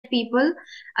people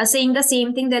are saying the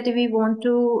same thing, that we want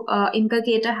to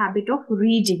inculcate a habit of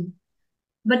reading,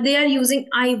 but they are using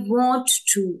I want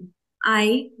to.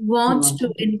 I want want to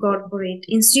to. incorporate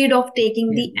instead of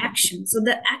taking Yeah. the action. So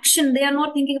the action, they are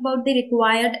not thinking about the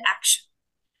required action.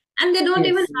 And they don't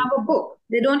even Yes. have a book.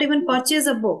 They don't even purchase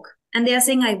a book. And they are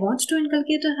saying, I want to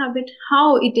inculcate a habit.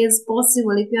 How it is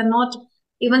possible if you are not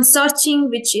even searching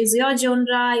which is your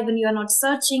genre, even you are not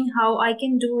searching how I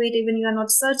can do it, even you are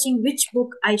not searching which book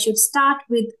I should start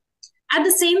with. At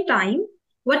the same time,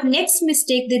 what next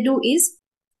mistake they do is,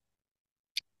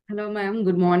 Hello, ma'am.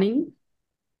 Good morning.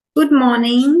 good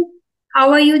morning.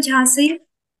 How are you, Jhansi?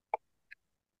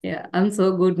 Yeah, I'm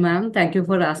so good, ma'am. Thank you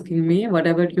for asking me. What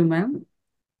about you, ma'am?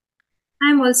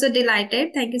 I'm also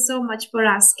delighted. Thank you so much for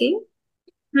asking.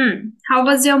 How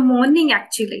was your morning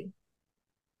actually?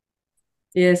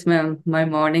 Yes, ma'am. My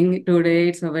morning today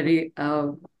it's a very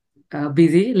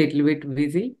busy, little bit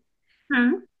busy.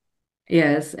 Hmm.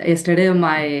 Yes, yesterday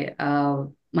my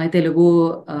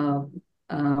Telugu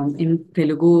in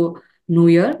Telugu New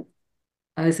Year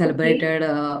I Okay. celebrated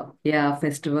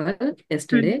festival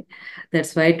yesterday. Hmm.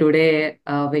 That's why today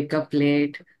wake up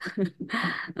late.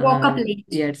 Woke up late.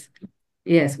 Yes,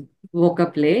 yes, woke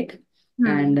up late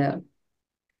and Hmm.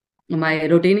 my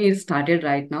routine is started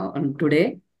right now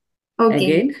today Okay.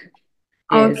 again.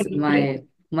 Yes, Okay, great.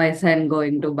 my son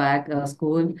going to back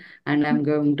school and I'm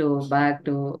going to back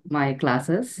to my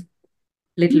classes.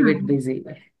 Little bit Hmm. busy.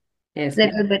 Yes,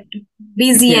 Little ma'am. bit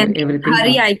busy and Everything.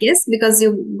 hurry, I guess, because you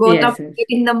got up Yes, yes,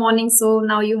 late in the morning, so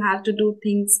now you have to do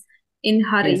things in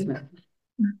yes, hurry. ma'am.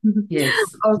 Yes,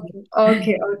 Okay,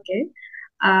 okay, okay.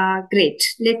 Great.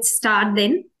 Let's start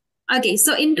then. Okay,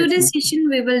 so in yes, today's ma'am. session,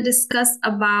 we will discuss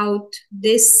about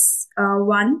this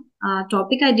one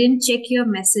topic. I didn't check your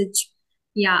message.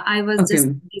 Yeah, I was Okay, just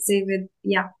ma'am. busy with,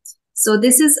 yeah. So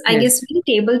this is, I guess, Yes. very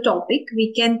table topic.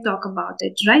 We can talk about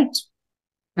it, right?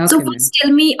 So Okay, ma'am. first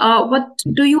tell me, what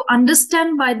do you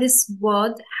understand by this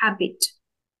word habit?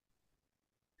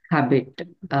 Habit.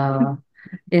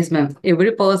 Yes, ma'am.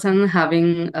 Every person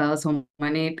having so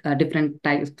many different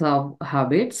types of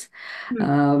habits.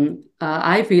 Hmm.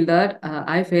 I feel that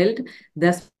I felt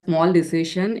the small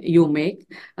decision you make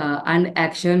and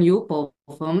action you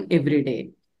perform every day.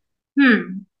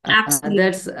 Absolutely.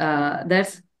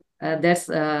 That's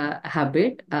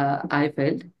habit. I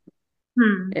felt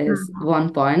is Hmm. one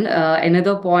point.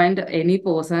 Another point, any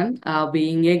person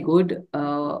being a good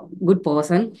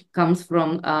person comes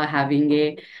from having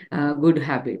a good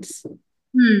habits.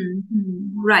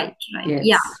 Right, right. Yeah.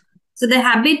 Yes, So the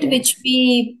habit yes,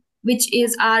 which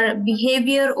is our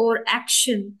behavior or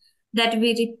action that we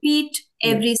repeat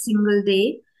every yes, single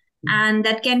day, and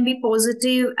that can be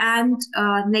positive and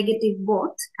negative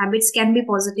both. Habits can be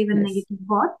positive and yes, negative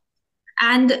both.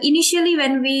 And initially,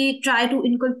 when we try to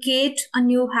inculcate a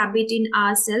new habit in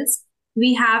ourselves,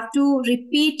 we have to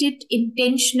repeat it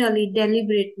intentionally,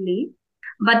 deliberately.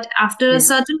 But after a yes,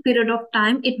 certain period of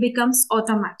time, it becomes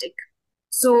automatic.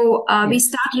 So we yes,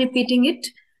 start repeating it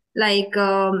like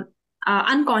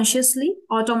unconsciously,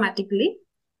 automatically.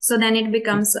 So then it yes,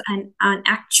 becomes an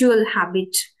actual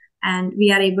habit, and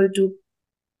we are able to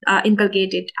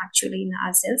inculcate it actually in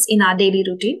ourselves, in our daily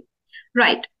routine.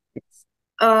 Right. yes.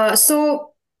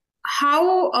 So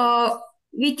how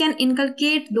we can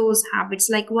inculcate those habits?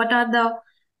 Like, what are the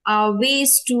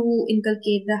ways to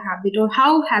inculcate the habit, or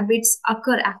how habits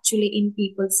occur actually in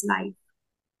people's life,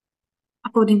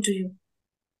 according to you?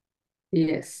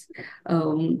 Yes.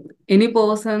 Any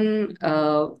person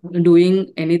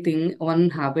doing anything, one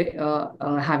habit,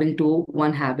 having to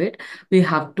one habit, we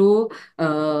have to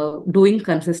doing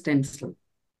consistently.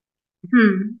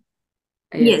 Hmm.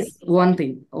 Yes, Yes. one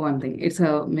thing. It's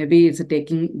a maybe it's a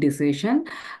taking decision.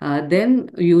 Then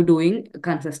you doing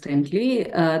consistently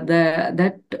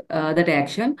that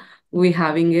action. We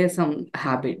having a some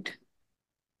habit.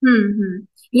 Hmm.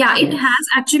 Yeah, it has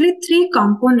Yes. actually three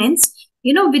components.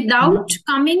 Without Mhm.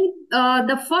 coming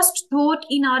the first thought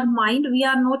in our mind, we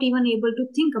are not even able to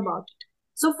think about it.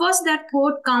 So first, that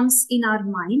thought comes in our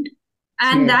mind,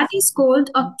 and that Yes. is called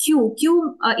a cue.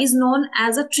 Cue is known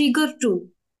as a trigger tool.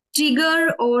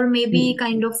 Trigger, or maybe Mm.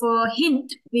 kind of a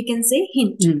hint, we can say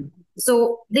hint. Mm. So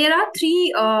there are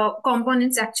three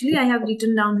components actually I have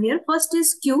written down here. First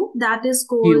is cue, that is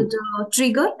called You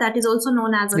trigger, that is also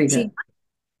known as a trigger. trigger,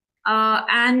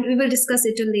 and we will discuss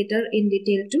it later in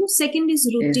detail too. Second is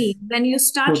routine. Yes. When you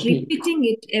start Routine. repeating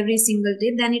it every single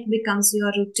day, then it becomes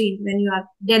your routine when you are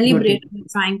Routine. deliberately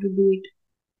trying to do it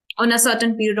on a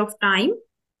certain period of time.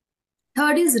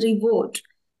 Third is reward.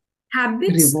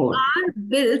 Habits Reward. are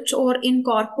built or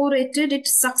incorporated it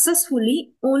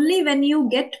successfully only when you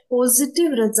get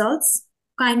positive results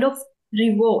kind of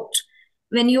reward.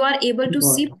 When you are able to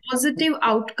see Reward. positive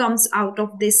outcomes out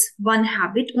of this one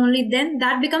habit, only then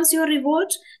that becomes your reward.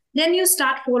 Then you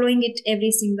start following it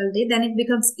every single day. Then it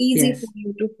becomes easy for Yes.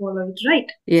 you to follow it, right?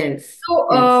 Yes. So,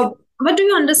 Yes. what do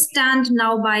you understand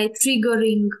now by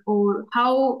triggering, or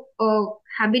how a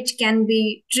habit can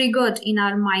be triggered in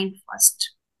our mind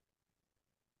first?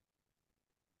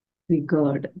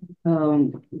 Good.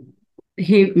 Um,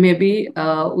 he maybe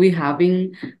we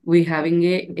having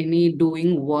any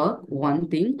doing work one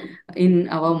thing in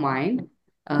our mind.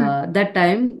 Hmm. That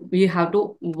time we have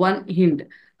to one hint.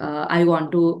 I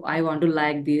want to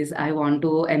like this. I want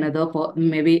to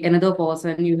maybe another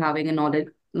person you having a knowledge,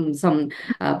 some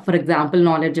for example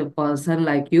knowledge of person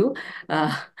like you.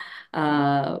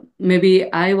 Uh,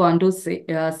 Maybe I want to see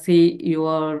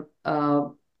your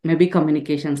maybe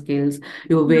communication skills,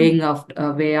 your Hmm.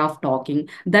 way of talking.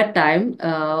 That time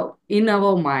in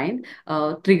our mind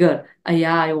trigger,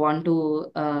 yeah, I want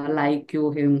to like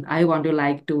you him, I want to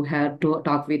like to her to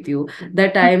talk with you.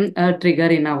 That time trigger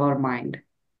in our mind.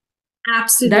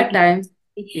 That Absolutely. time.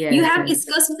 You Yes, have yes,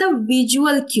 discussed the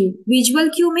visual cue. Visual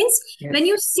cue means when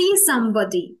you yes, see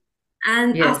somebody,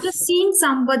 and after yes. seeing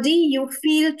somebody, you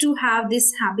feel to have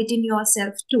this habit in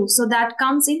yourself too. So that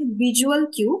comes in visual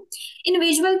cue. In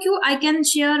visual cue, I can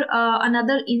share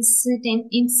another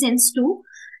instance too.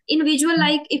 In visual,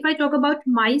 like if I talk about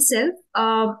myself,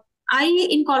 I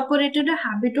incorporated a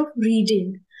habit of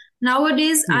reading.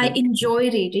 Nowadays, I Reading. enjoy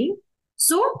reading.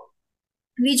 So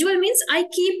visual means I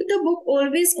keep the book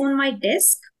always on my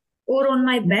desk or on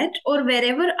my bed or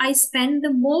wherever I spend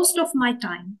the most of my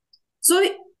time. So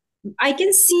I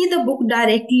can see the book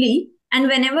directly, and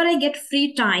whenever I get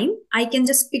free time, I can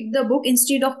just pick the book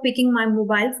instead of picking my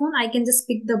mobile phone. I can just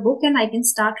pick the book and I can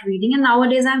start reading. And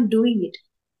nowadays I'm doing it.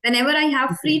 Whenever I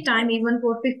have free time, even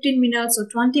for 15 minutes or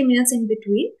 20 minutes in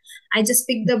between, I just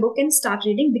pick the book and start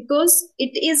reading because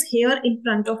it is here in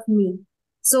front of me.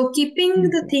 So keeping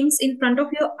the Okay. things in front of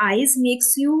your eyes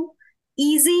makes you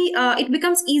easy. It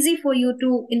becomes easy for you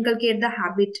to inculcate the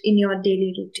habit in your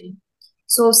daily routine.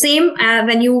 So same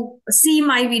when you see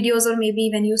my videos, or maybe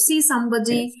when you see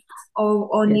somebody Yes, or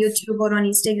on yes, YouTube or on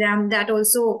Instagram, that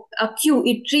also a cue.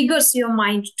 It triggers your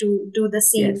mind to do the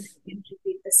same yes, thing and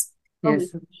repeat this. Okay.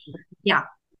 yes. Yeah.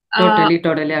 Uh,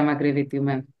 Totally I'm agree with you,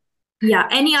 ma'am. yeah.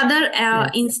 Any other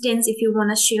Yes. instance if you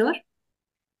want to share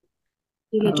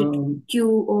related to um cue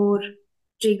or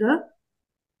trigger?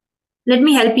 Let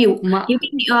me help you. ma You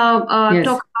can talk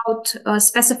yes, about a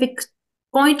specific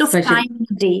point of time special. in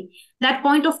the day. That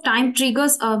point of time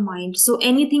triggers our mind. So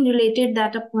anything related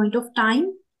that a point of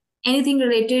time, anything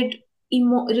related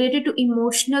to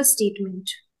emotional statement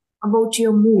about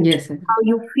your mood, Yes, sir. how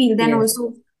you feel. Then Yes,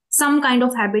 also some kind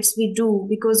of habits we do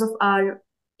because of our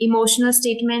emotional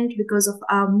statement, because of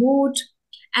our mood,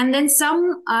 and then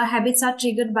some habits are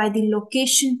triggered by the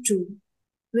location too,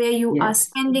 where you are yes,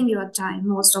 spending your time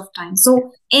most of time.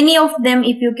 So any of them,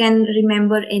 if you can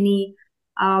remember any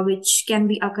which can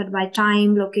be occurred by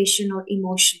time, location, or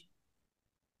emotion.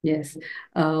 yes.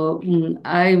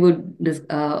 I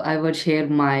would share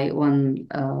my one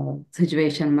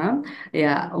situation, ma'am.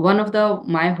 Yeah, one of the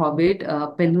my hobby,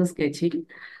 pencil sketching.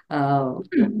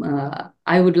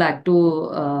 I would like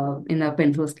to in a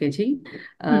pencil sketching.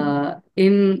 Hmm.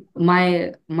 In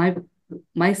my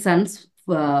son's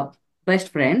best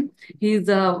friend. He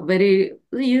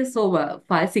is so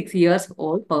 5 6 years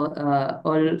old.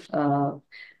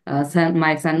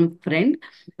 My son friend.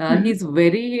 Hmm. He's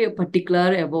very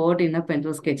particular about in a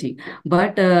pencil sketching.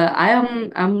 But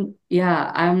I'm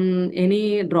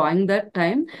any drawing that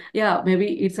time. Yeah, maybe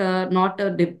it's not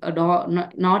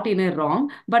in a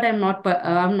wrong, but I'm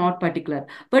not particular.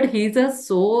 But he's a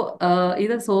so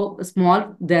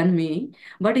small than me,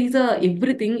 but he's a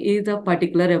everything is a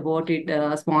particular about it,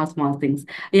 small things.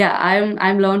 Yeah,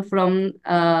 I'm learned from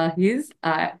him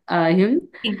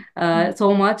Hmm.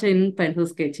 so much in pencil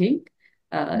sketching.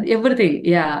 Everything,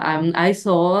 yeah. I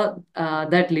saw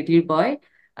that little boy.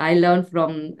 I learned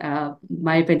from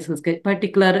my pencil sketch,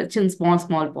 particular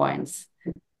small points.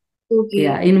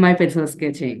 Yeah, Okay. in my pencil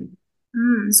sketching.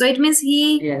 Hmm. So it means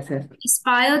he Yes, yes,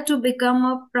 aspired to become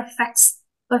a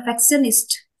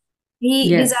perfectionist.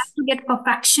 He desired yes, to get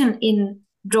perfection in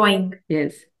drawing.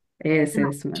 yes, yes, Right.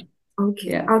 yes, ma'am.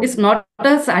 Okay. Yeah, it's Okay. not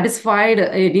satisfied.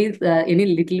 It is any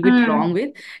little bit Hmm. wrong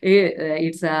with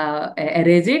it's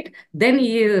erase it. Then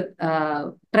you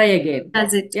try again.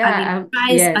 Does it again? Yeah,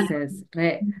 Tries yes, again.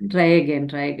 yes. Mhm. Try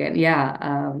again.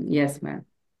 Yeah, yes, ma'am.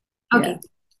 Okay. Yeah.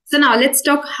 So now let's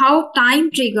talk how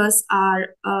time triggers are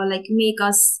like make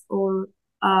us or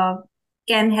uh,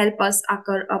 can help us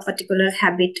occur a particular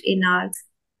habit in our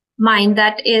mind.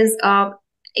 That is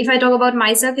if I talk about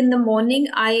myself in the morning,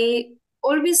 I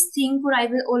always think, or I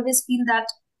will always feel that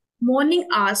morning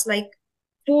hours, like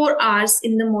 4 hours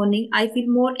in the morning, I feel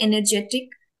more energetic,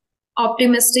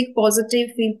 optimistic,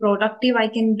 positive, feel productive. I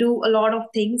can do a lot of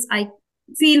things. I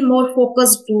feel more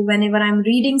focused too whenever I'm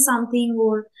reading something,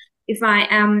 or if I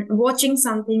am watching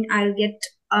something, I'll get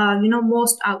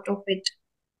most out of it.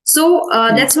 So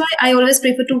Yes. that's why I always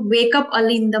prefer to wake up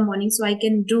early in the morning so I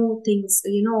can do things,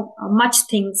 much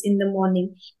things in the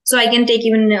morning. So I can take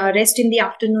even rest in the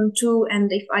afternoon too.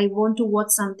 And if I want to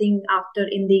watch something after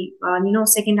in the,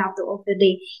 second half of the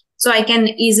day, so I can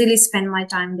easily spend my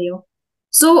time there.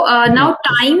 So now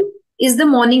Okay. time is the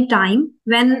morning time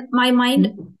when my mind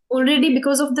Mm. already,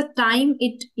 because of the time,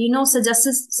 it,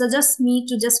 suggests me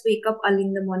to just wake up early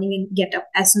in the morning and get up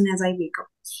as soon as I wake up.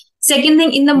 Second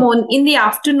thing, in the morning, in the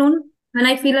afternoon, when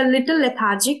I feel a little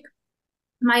lethargic,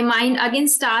 my mind again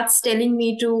starts telling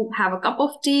me to have a cup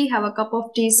of tea, have a cup of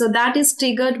tea. So that is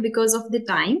triggered because of the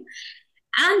time.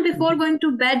 And before going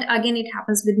to bed, again, it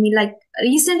happens with me. Like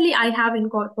recently, I have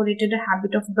incorporated a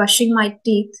habit of brushing my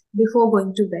teeth before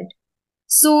going to bed.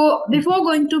 So before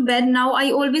going to bed now,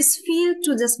 I always feel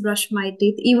to just brush my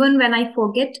teeth. Even when I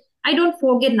forget, I don't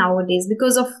forget nowadays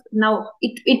because of now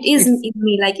it is in It's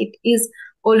me, like it is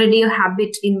already a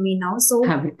habit in me now. So I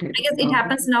habited. guess it Okay.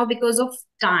 happens now because of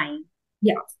time.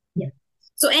 Yeah. Yeah.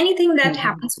 So anything that Okay.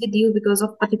 happens with you because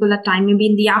of particular time, maybe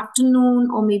in the afternoon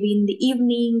or maybe in the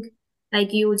evening,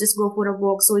 like you just go for a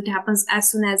walk. So it happens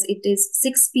as soon as it is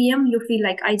 6 p.m., you feel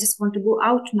like I just want to go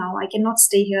out now. I cannot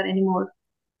stay here anymore.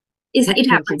 It Okay. Okay.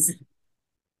 happens.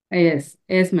 Yes,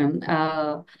 yes, ma'am.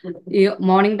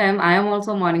 Morning time, I am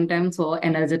also morning time, so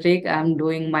energetic. I'm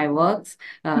doing my works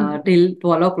Hmm. till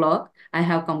 12 o'clock. I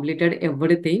have completed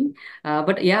everything.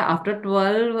 But yeah, after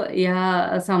 12,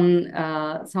 yeah,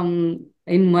 some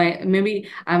in my, maybe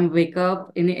I'm wake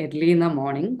up in early in the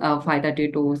morning,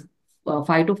 5:30 to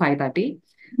 5 to 5:30.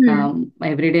 Hmm.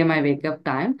 Every day my wake up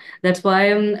time. That's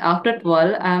why after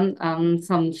 12, I'm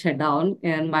some shutdown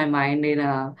in my mind in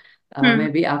Hmm.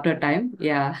 maybe after time.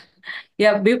 Yeah.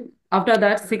 Yeah, after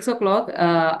that 6 o'clock,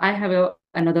 I have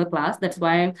another class. That's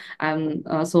why I'm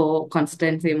so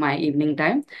constant in my evening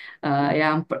time.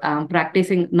 Yeah, I'm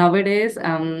practicing nowadays.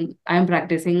 I'm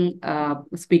practicing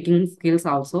speaking skills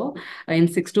also in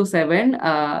 6 to 7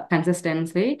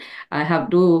 consistency. I have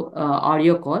to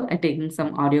audio call. I taking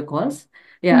some audio calls.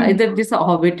 Yeah, Hmm. it is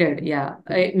orbited. Yeah,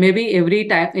 maybe every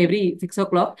time, every 6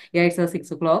 o'clock. Yeah, it's a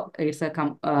 6 o'clock. It's a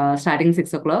starting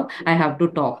 6 o'clock. I have to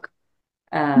talk.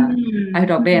 uh, I Hmm.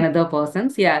 talk to Hmm. another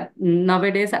persons. Yeah,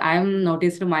 nowadays I'm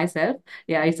noticed myself.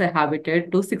 Yeah, it's a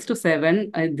habited to 6 to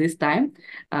 7 at this time.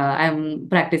 I'm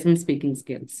practicing speaking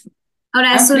skills. Or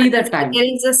as I'm soon free as that time.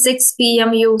 it is a 6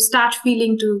 p.m., you start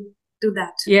feeling to do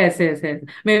that. Yes, yes, yes.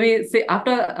 Maybe say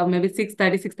after maybe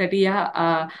 6:30, 6:30.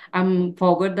 Yeah, I'm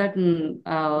forgot that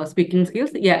speaking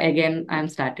skills. Yeah, again I'm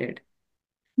started.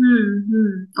 Hmm.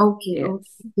 Hmm. Okay. Okay.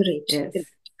 Yes, Great. Great. yes.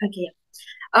 Okay.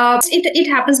 It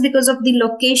happens because of the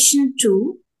location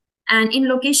too, and in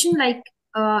location, like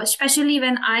especially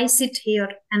when I sit here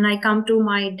and I come to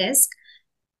my desk,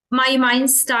 my mind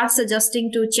starts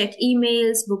suggesting to check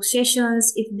emails, book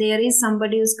sessions. If there is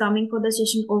somebody who's coming for the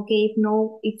session, okay. If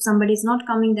no, if somebody is not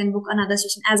coming, then book another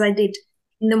session. As I did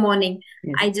in the morning,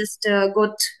 Yes. I just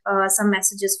got some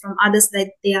messages from others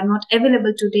that they are not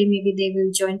available today. Maybe they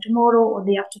will join tomorrow or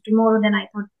day after tomorrow. Then I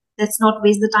thought, let's not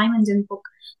waste the time and then book.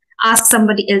 Ask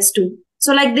somebody else too.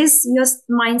 So like this, your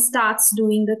mind starts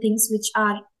doing the things which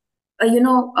are,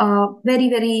 very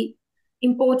very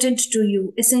important to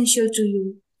you, essential to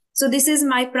you. So this is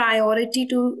my priority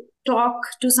to talk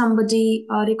to somebody,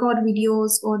 record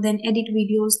videos, or then edit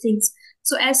videos, things.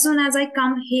 So as soon as I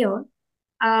come here,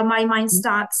 my mind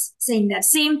starts saying that.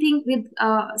 Same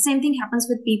thing happens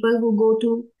with people who go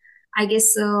to, I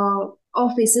guess,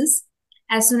 offices.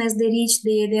 As soon as they reach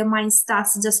there, their mind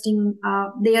starts suggesting,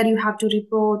 there you have to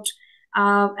report,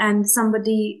 and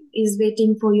somebody is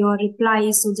waiting for your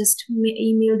reply, so just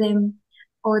email them.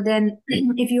 Or then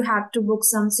if you have to book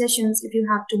some sessions, if you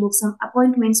have to book some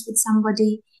appointments with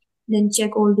somebody, then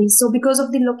check all these. So because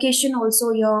of the location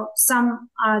also, your some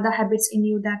are the habits in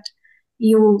you that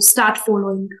you start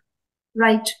following,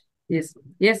 right? Yes,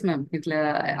 yes, ma'am. It's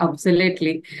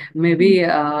absolutely. Maybe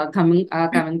coming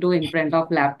to in front of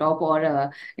laptop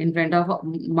or in front of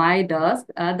my desk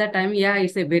at that time. Yeah,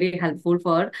 it's a very helpful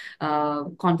for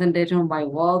concentration on my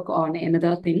work on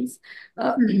another things.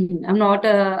 Hmm. I'm not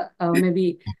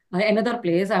maybe another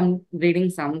place. I'm reading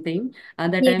something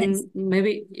at that Yes. time.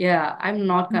 Maybe yeah, I'm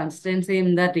not constant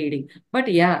in the reading. But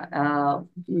yeah,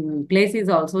 place is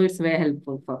also it's very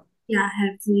helpful for. Yeah,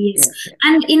 helpful, yes. Yes, yes,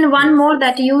 And in one yes. more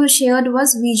that you shared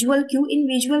was visual cue. In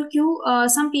visual cue,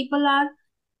 some people are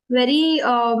very,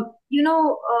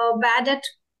 bad at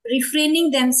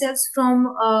refraining themselves from,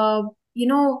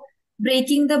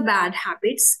 breaking the bad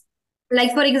habits.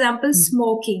 Like, for example, Mm.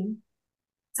 smoking.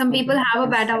 Some people Okay. have a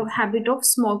bad Yes. habit of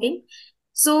smoking.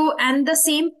 So, and the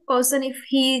same person, if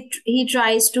he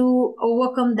tries to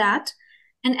overcome that,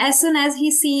 and as soon as he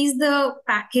sees the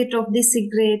packet of the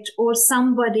cigarette or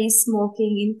somebody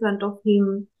smoking in front of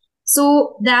him,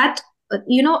 so that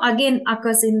again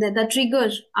occurs in the trigger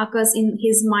occurs in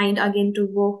his mind again to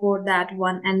go for that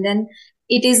one, and then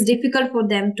it is difficult for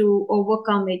them to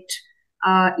overcome it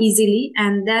easily.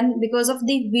 And then because of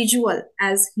the visual,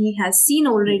 as he has seen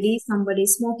already Yes. somebody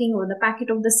smoking or the packet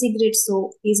of the cigarette,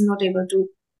 so he's not able to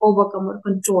overcome or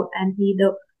control, and he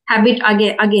the habit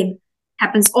again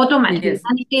happens automatically, Yes.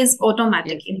 and it is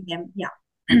automatic Yes. in them. Yeah.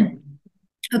 Mm.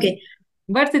 Okay.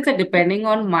 But it's a depending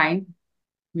on mind,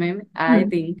 ma'am. I Hmm.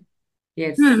 think.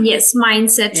 Yes. Yes,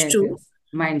 mindset Yes. too. Yes.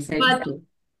 Mindset But too.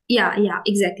 yeah,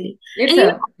 exactly. It's And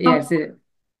a yes.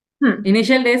 hmm,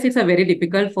 Initial days, it's a very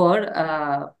difficult for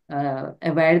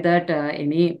avoid that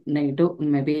any negative,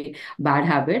 maybe bad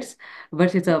habits.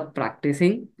 But it's a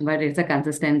practicing, but it's a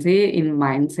consistency in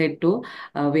mindset too.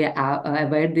 We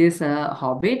avoid this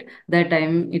habit. That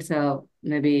time it's a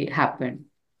maybe happen.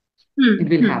 It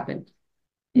will hmm. happen.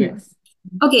 Hmm. Yes.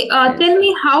 Okay, Yes. tell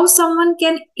me how someone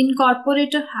can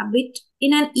incorporate a habit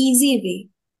in an easy way.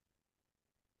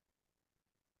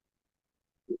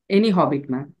 Any habit,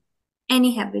 ma'am.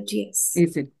 Any habit, yes.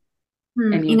 Is it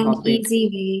any In an habit? easy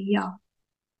way, yeah.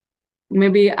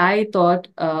 Maybe I thought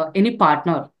any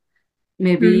partner. Hmm.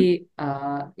 Maybe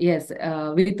yes,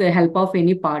 with the help of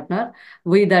any partner,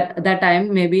 we that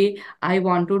time maybe I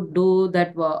want to do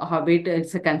that habit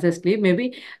consistently.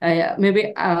 Maybe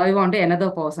I want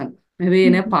another person, maybe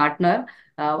in a Hmm. partner.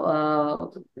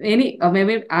 Any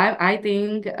maybe I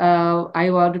think I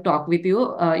want to talk with you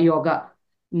yoga.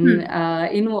 Hmm.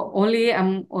 In only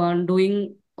I'm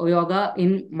doing yoga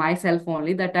in myself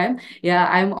only that time. Yeah,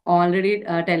 I'm already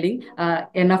telling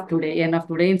enough today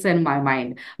inside my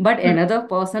mind, but Hmm. another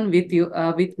person with you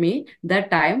with me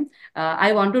that time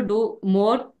I want to do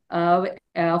more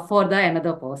for the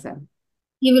another person.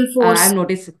 You will I'm force.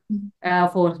 noticed Hmm.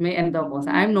 force me another person.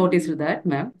 I'm noticed that,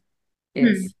 ma'am. Hmm.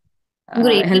 Yes.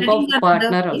 Great. Help That is of another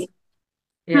partner way. also.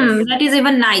 Yes. That is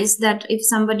even nice that if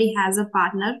somebody has a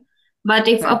partner. But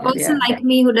if a Partner. person Yeah. like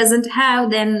me who doesn't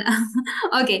have, then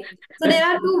okay. So there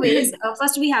are two ways.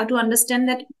 First, we have to understand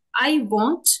that I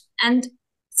want, and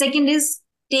second is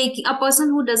take a person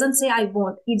who doesn't say I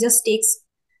want. He just takes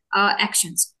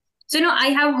actions. So I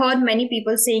have heard many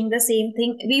people saying the same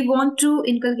thing. We want to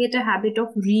inculcate a habit of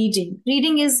reading.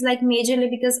 Reading is like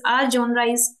majorly because our genre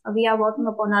is we are working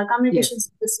upon our communication Yes.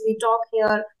 skills. We talk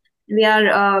here, we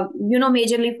are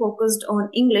majorly focused on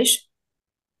English.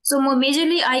 So more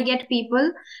majorly I get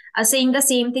people saying the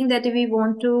same thing, that we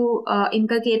want to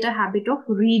inculcate a habit of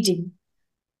reading,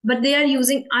 but they are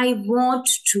using I I want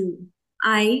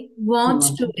want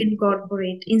to to.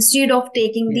 incorporate instead of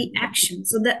taking Yes. the action.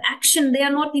 So the action, they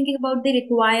are not thinking about the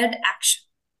required action,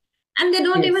 and they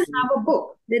don't even Yes. have a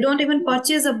book, they don't even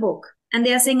purchase a book, and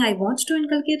they are saying I want to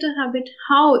inculcate a habit.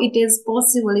 How it is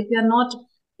possible if you are not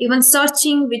even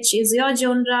searching which is your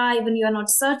genre, even you are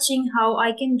not searching how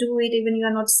I can do it, even you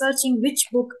are not searching which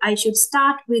book I should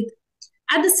start with.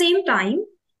 At the same time,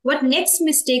 what next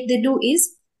mistake they do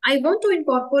is I want to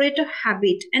incorporate a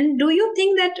habit. And do you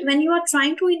think that when you are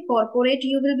trying to incorporate,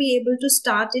 you will be able to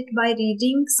start it by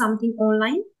reading something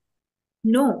online?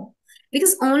 No,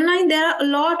 because online there are a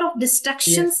lot of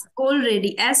distractions Yes.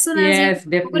 already. As soon as you Yes.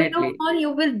 open your Definitely. phone,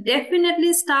 you will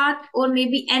definitely start or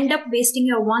maybe end up wasting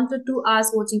your 1 to 2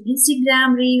 hours watching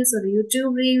Instagram reels or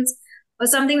YouTube reels or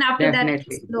something. After that,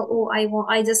 Definitely. oh,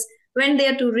 I just went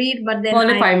there to read, but then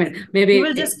Only 5 minutes. you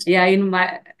will Maybe, just yeah, in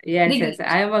my, yes, regret. yes.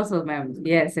 I am also, ma'am.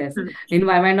 Yes, yes. Hmm. In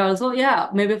my mind also, yeah,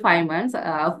 maybe 5 months,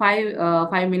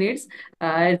 5 minutes.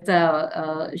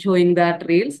 It's showing that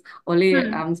reels. Only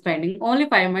Hmm. I'm spending only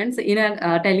 5 minutes in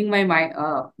telling my mind,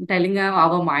 telling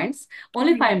our minds.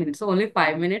 Only Hmm. 5 minutes. So only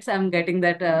 5 minutes. I'm getting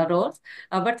that roles.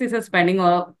 But this is spending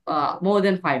more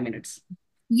than 5 minutes.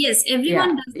 Yes,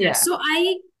 everyone Yeah, does that. yeah. So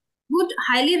I would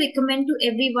highly recommend to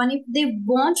everyone, if they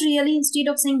want really, instead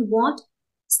of saying want,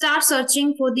 start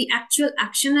searching for the actual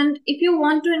action. And if you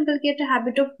want to inculcate a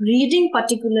habit of reading,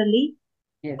 particularly,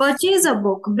 Yes. purchase a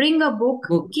book, bring a book,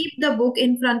 Book. keep the book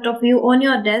in front of you on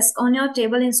your desk, on your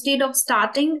table, instead of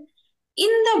starting in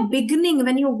the beginning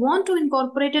when you want to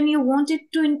incorporate and you want it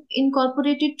to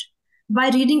incorporate it by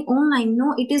reading online.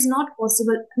 No, it is not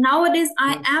possible. Nowadays,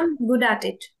 I Yes. am good at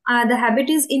it. The habit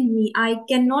is in me. I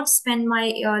cannot spend my,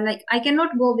 I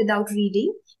cannot go without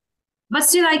reading. But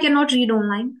still, I cannot read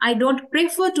online. I don't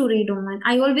prefer to read online.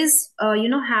 I always,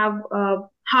 have a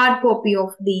hard copy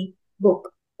of the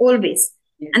book, always.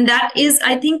 Yes. And that is,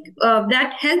 I think,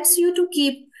 that helps you to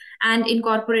keep and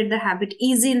incorporate the habit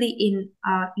easily in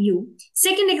you.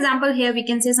 Second example here, we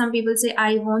can say some people say,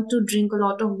 I want to drink a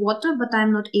lot of water, but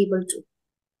I'm not able to.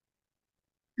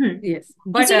 Yes.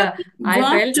 But Instead of I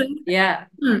want felt, to, yeah,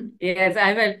 hmm, yes,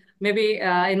 I felt maybe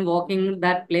in walking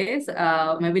that place,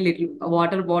 maybe little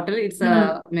water bottle, it's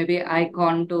hmm, maybe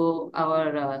icon to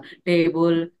our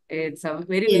table. It's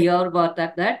very yes, near about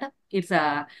that it's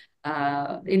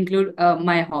include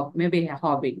my hobby, maybe a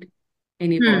hobby.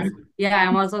 Any hmm, person. Yeah,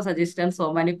 I'm also suggesting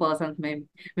so many persons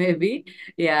maybe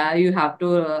yeah you have to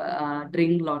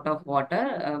drink lot of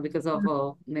water because of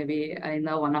maybe in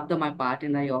the one of the my part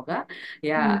in the yoga. hmm,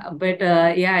 Yeah, but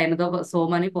yeah, another so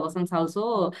many persons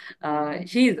also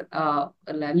she's a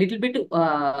little bit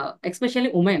especially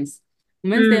women's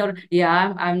they are hmm.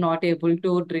 yeah I'm not able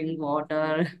to drink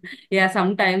water. Yeah,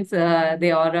 sometimes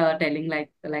they are telling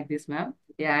like this, ma'am.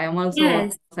 Yeah, I am also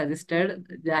Yes. I suggested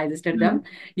Hmm, them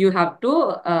you have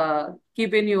to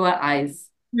keep in your eyes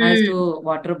hmm. to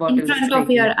water In bottles front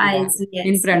of your taking. Yeah, eyes,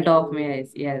 in yes. front of my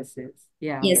eyes. Yes, yes.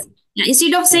 Yeah, Yes. ma'am. Yeah.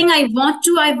 Instead of saying Yeah.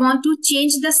 I want to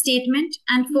change the statement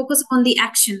and focus on the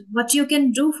action. What you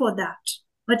can do for that.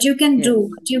 What you can do, Yes.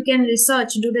 what you can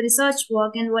research, do the research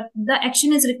work, and what the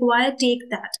action is required, take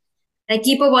that. Like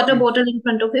keep a water Yes. bottle in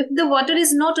front of you. If the water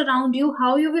is not around you,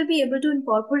 how you will be able to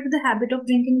incorporate the habit of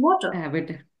drinking water?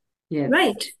 Habit. Yes.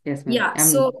 Right. Yes, ma'am. Yeah.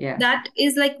 So Yeah. that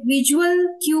is like visual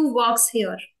cue works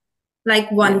here,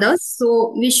 like wonders. Yes.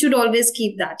 So we should always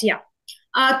keep that. Yeah.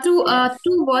 Yes.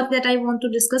 Two words that I want to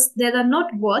discuss. There are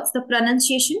not words, the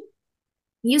pronunciation.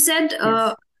 You said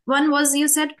Yes. one was you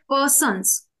said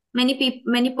persons. Many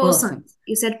people, many persons. Person.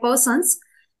 You said persons.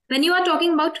 When you are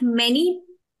talking about many,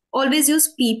 always use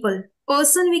people.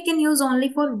 Person we can use only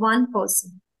for one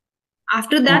person.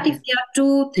 After that, if Okay. there are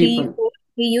two, three, People. four,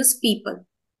 we use people.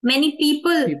 Many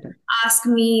people People. ask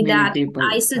me Many that. people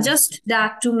I ask. suggest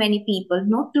that to many people,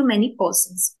 not to many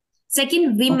persons. Second,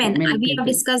 Okay. women. Many We have people.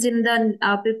 discussed in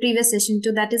the previous session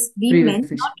too. That is Previous women, not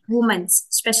session. women's,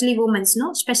 especially women's,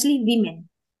 no, especially women.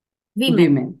 Women.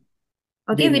 Women.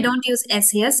 Okay, we Women. don't use S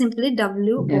here, simply Yes.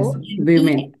 WOMEN.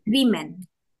 Women. Women.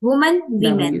 Woman,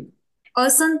 women. W.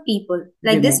 Person, people.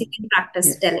 Like this, you Women. can practice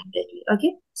Yes. deliberately.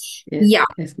 Okay. Yes. Yeah.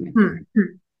 Yes, ma'am. Hmm.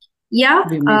 Yeah,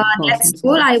 Women. that's Persons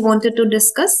all I also. wanted to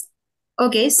discuss.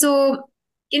 Okay, so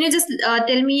can you just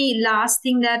tell me last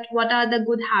thing that what are the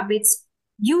good habits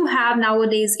you have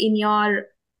nowadays in your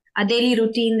daily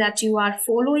routine that you are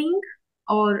following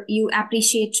or you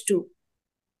appreciate too?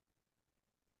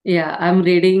 Yeah, I'm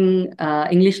reading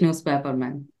English newspaper,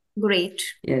 ma'am. Great.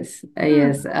 Yes, Hmm.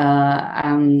 yes.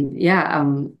 Yeah,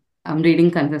 I'm reading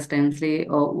consistently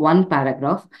one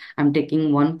paragraph. I'm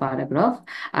taking one paragraph.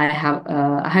 I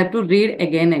have to read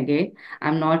again.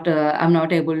 I'm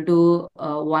not able to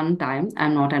one time.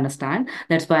 I'm not understand.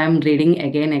 That's why I'm reading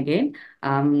again.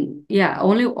 Yeah,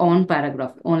 only one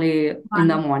paragraph. Only in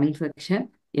the One. morning section.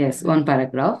 Yes, one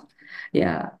paragraph.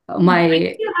 Yeah, I think my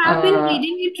you have been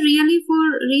reading it really for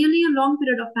really a long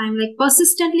period of time. Like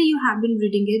persistently, you have been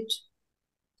reading it,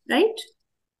 right?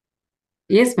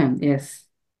 yes, ma'am. Yes.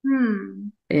 Hmm.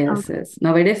 Yes, Okay, yes.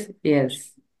 Nowadays,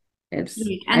 yes, yes.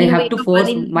 great. And I you have wake to up force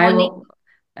early in the my morning.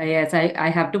 yes, I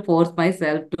have to force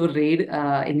myself to read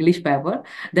English paper.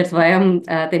 That's why I'm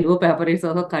Telugu paper is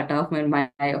also cut off in my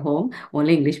home.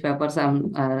 Only English papers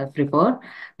I'm prefer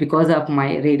because of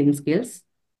my reading skills.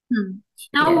 Hmm.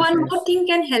 Now, Yes, one more yes. thing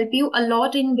can help you a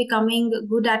lot in becoming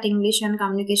good at English and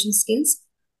communication skills.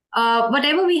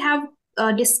 Whatever we have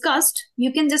discussed,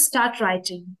 you can just start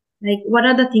writing. Like, what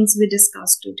are the things we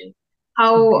discussed today?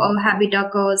 How Okay. a habit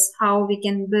occurs, how we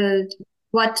can build,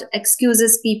 what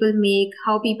excuses people make,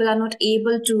 how people are not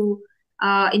able to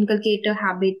inculcate a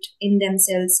habit in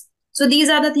themselves. So, these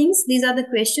are the things, these are the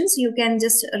questions you can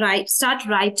just start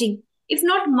writing. If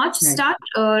not much, Right. start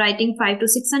writing 5 to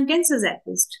 6 sentences at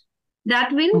least.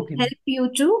 That will Okay. help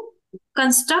you to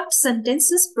construct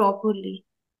sentences properly,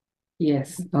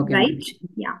 Yes. Okay, right?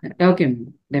 ma'am. Yeah. Okay,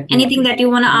 ma'am. Anything Definitely. that you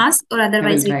want to I, ask, or I will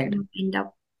otherwise we try it. can end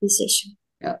up this session.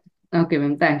 Okay,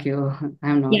 ma'am. Thank you.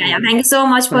 I'm not Yeah, yeah. any Thank you so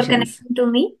much for questions. connecting to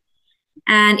me.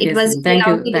 And it Yes, was ma'am. really Thank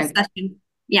you. lovely Thank. discussion.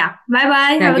 Yeah. Bye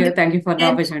bye. Have Thank a you. good Thank you for the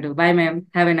day. opportunity. Bye, ma'am.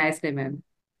 Have a nice day, ma'am.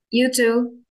 You too.